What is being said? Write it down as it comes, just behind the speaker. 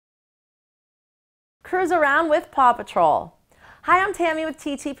Cruise around with Paw Patrol. Hi, I'm Tammy with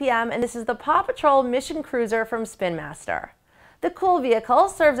TTPM, and this is the Paw Patrol Mission Cruiser from Spin Master. The cool vehicle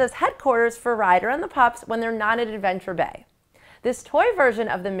serves as headquarters for Ryder and the pups when they're not at Adventure Bay. This toy version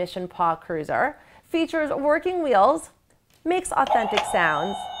of the Mission PAW Cruiser features working wheels, makes authentic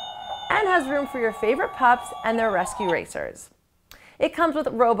sounds, and has room for your favorite pups and their rescue racers. It comes with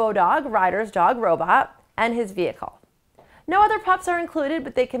Robo Dog, Ryder's dog robot, and his vehicle. No other pups are included,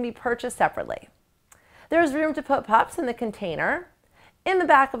 but they can be purchased separately. There's room to put pups in the container, in the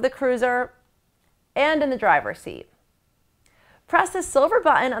back of the cruiser, and in the driver's seat. Press the silver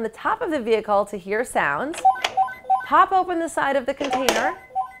button on the top of the vehicle to hear sounds, pop open the side of the container,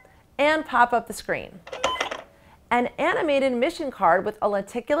 and pop up the screen. An animated mission card with a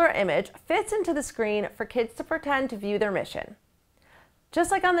lenticular image fits into the screen for kids to pretend to view their mission.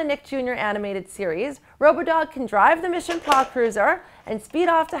 Just like on the Nick Jr. animated series, Robo Dog can drive the Mission PAW Cruiser and speed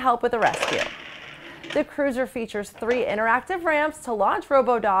off to help with a rescue. The cruiser features 3 interactive ramps to launch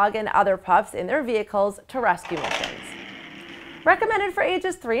Robo Dog and other pups in their vehicles to rescue missions. Recommended for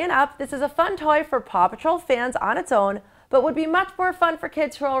ages 3 and up, this is a fun toy for Paw Patrol fans on its own, but would be much more fun for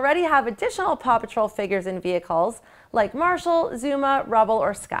kids who already have additional Paw Patrol figures in vehicles like Marshall, Zuma, Rubble,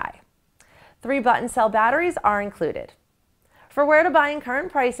 or Sky. 3 button cell batteries are included. For where to buy and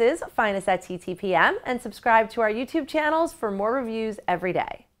current prices, find us at TTPM and subscribe to our YouTube channels for more reviews every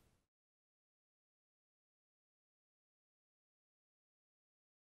day.